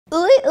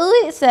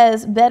It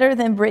says better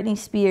than Britney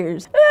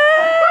Spears.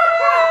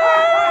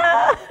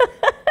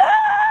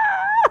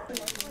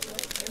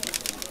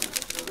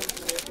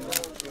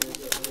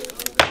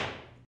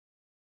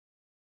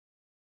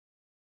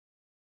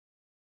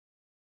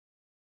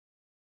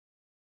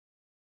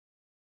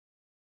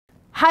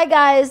 Hi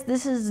guys,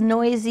 this is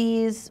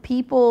Noisy's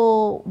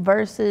People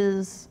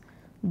versus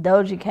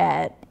Doja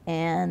Cat,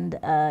 and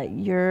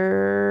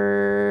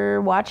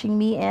you're watching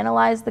me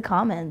analyze the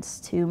comments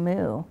to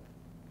Moooo.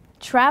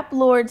 Trap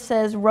Lord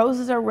says,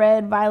 roses are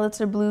red, violets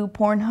are blue,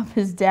 Pornhub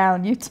is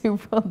down, YouTube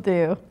will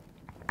do.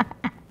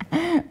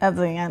 That's a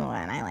good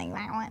one, I like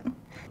that one.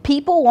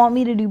 People want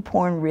me to do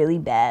porn really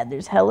bad.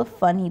 There's hella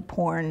funny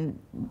porn,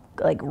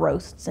 like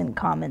roasts and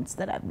comments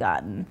that I've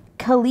gotten.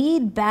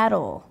 Khalid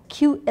Battle,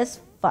 cute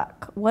as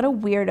fuck. What a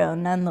weirdo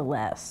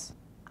nonetheless.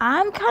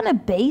 I'm kind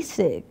of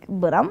basic,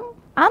 but I'm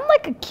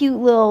like a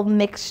cute little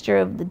mixture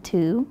of the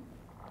two.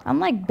 I'm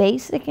like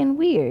basic and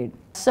weird.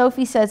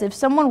 Sophie says, if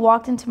someone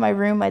walked into my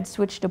room, I'd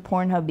switch to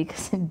Pornhub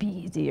because it'd be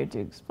easier to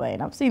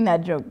explain. I've seen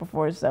that joke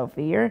before,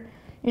 Sophie. You're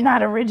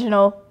not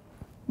original,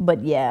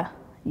 but yeah,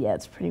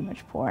 it's pretty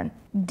much porn.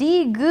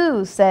 D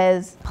Goo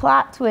says,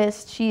 plot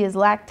twist, she is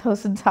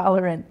lactose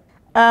intolerant.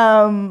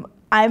 I'm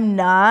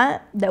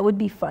not. That would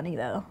be funny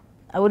though.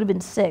 I would have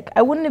been sick.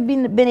 I wouldn't have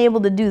been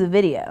able to do the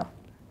video,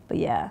 but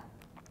yeah.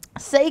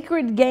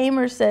 Sacred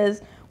Gamer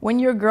says, when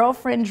your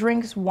girlfriend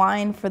drinks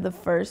wine for the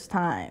first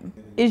time.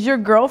 Is your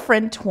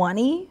girlfriend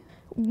 20?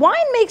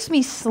 Wine makes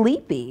me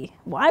sleepy.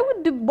 Why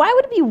would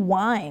it be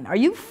wine? Are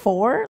you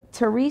 4?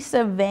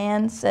 Teresa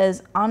Van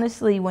says,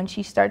 honestly, when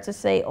she starts to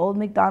say Old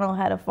MacDonald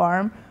had a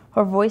farm,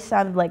 her voice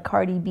sounded like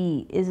Cardi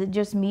B. Is it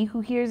just me who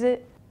hears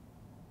it?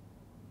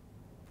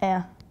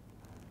 Yeah.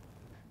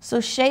 So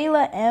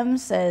Shayla M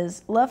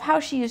says, love how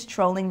she is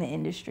trolling the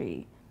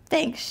industry.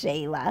 Thanks,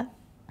 Shayla.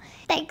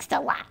 Thanks a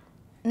lot.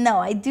 No,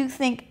 I do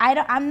think,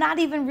 I'm not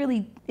even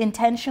really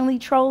intentionally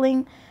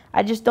trolling.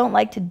 I just don't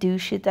like to do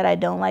shit that I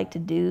don't like to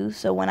do.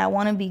 So when I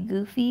want to be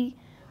goofy,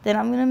 then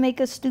I'm going to make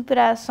a stupid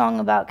ass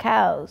song about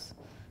cows.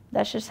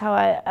 That's just how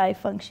I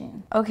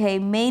function. Okay,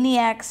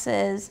 Maniac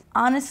says,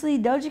 honestly,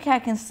 Doja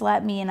Cat can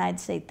slap me and I'd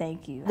say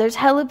thank you. There's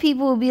hella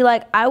people who be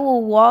like, I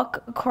will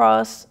walk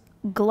across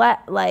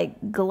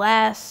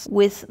glass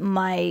with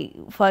my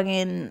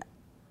fucking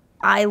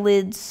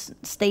eyelids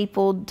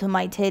stapled to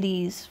my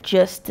titties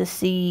just to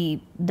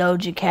see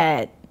Doja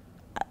Cat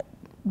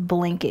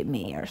blink at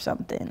me or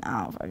something.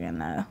 I don't fucking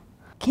know.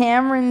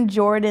 Cameron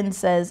Jordan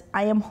says,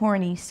 I am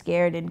horny,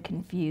 scared, and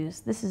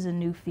confused. This is a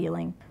new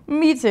feeling.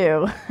 Me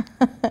too.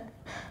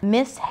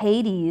 Miss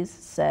Hades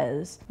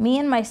says, me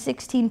and my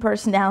 16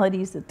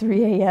 personalities at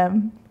 3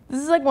 a.m.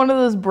 This is like one of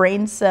those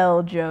brain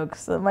cell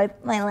jokes. My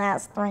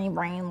last 3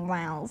 brain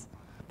cells.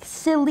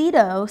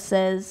 Celito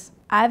says,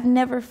 I've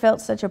never felt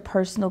such a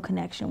personal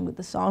connection with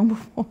the song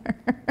before.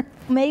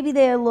 Maybe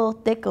they're little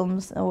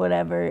thickums or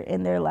whatever,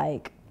 and they're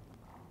like,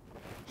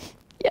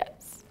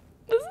 yes,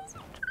 this is so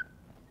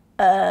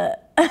true.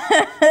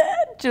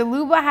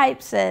 Jaluba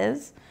Hype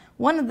says,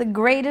 one of the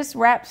greatest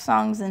rap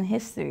songs in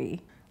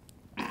history.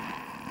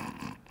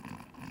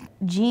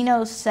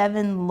 Geno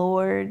 7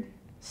 Lord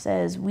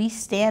says, we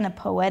stand a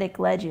poetic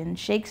legend.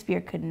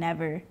 Shakespeare could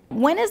never.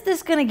 When is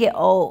this gonna get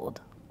old?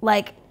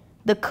 Like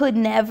the could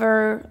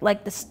never,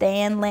 like the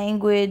stan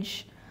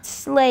language.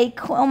 Slay,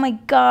 oh my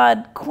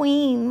God,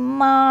 queen,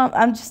 mom.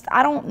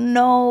 I don't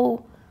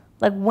know.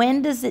 Like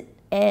when does it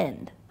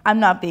end? I'm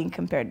not being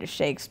compared to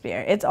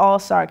Shakespeare. It's all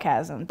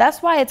sarcasm.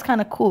 That's why it's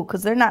kind of cool,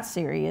 because they're not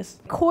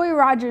serious. Coy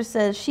Rogers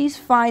says, she's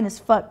fine as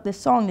fuck. This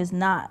song is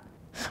not.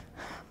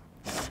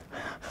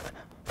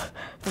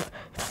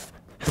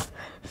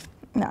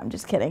 No, I'm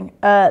just kidding.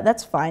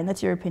 That's fine.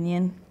 That's your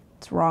opinion.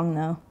 It's wrong,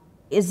 though.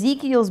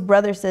 Ezekiel's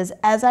brother says,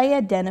 as I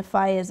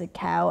identify as a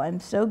cow, I'm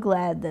so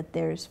glad that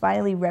there's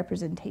finally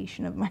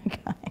representation of my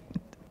kind.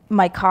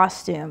 My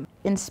costume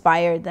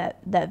inspired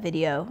that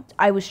video.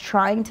 I was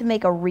trying to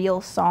make a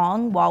real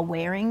song while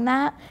wearing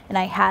that, and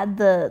I had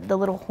the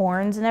little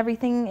horns and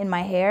everything in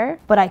my hair,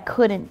 but I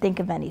couldn't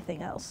think of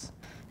anything else.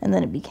 And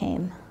then it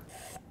became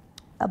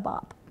a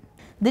bop.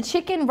 The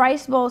Chicken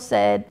Rice Bowl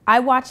said,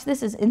 I watched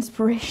this as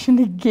inspiration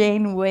to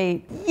gain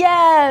weight.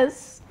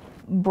 Yes!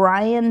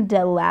 Brian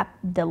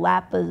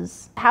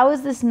Delapas, how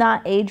is this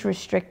not age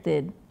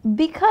restricted?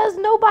 Because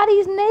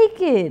nobody's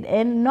naked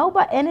and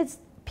it's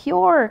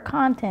pure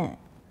content.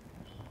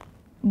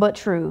 But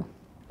true.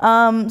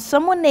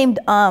 Someone named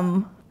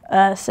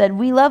said,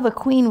 we love a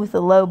queen with a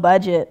low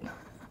budget.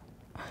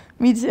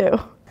 Me too.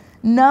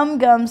 Numb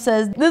Gum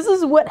says, this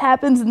is what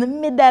happens in the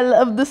middle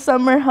of the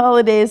summer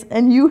holidays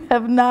and you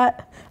have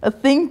not a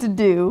thing to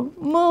do.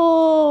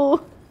 Moo.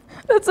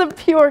 That's a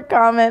pure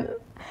comment.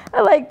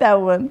 I like that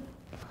one.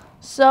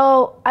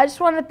 So I just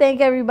want to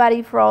thank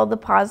everybody for all the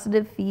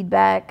positive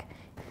feedback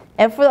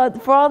and for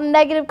all the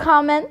negative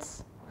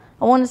comments.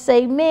 I want to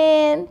say,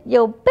 man,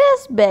 your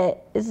best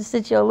bet is to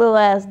sit your little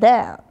ass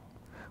down.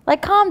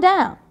 Like, calm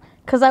down,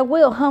 because I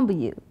will humble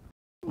you.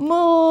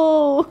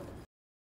 Moo.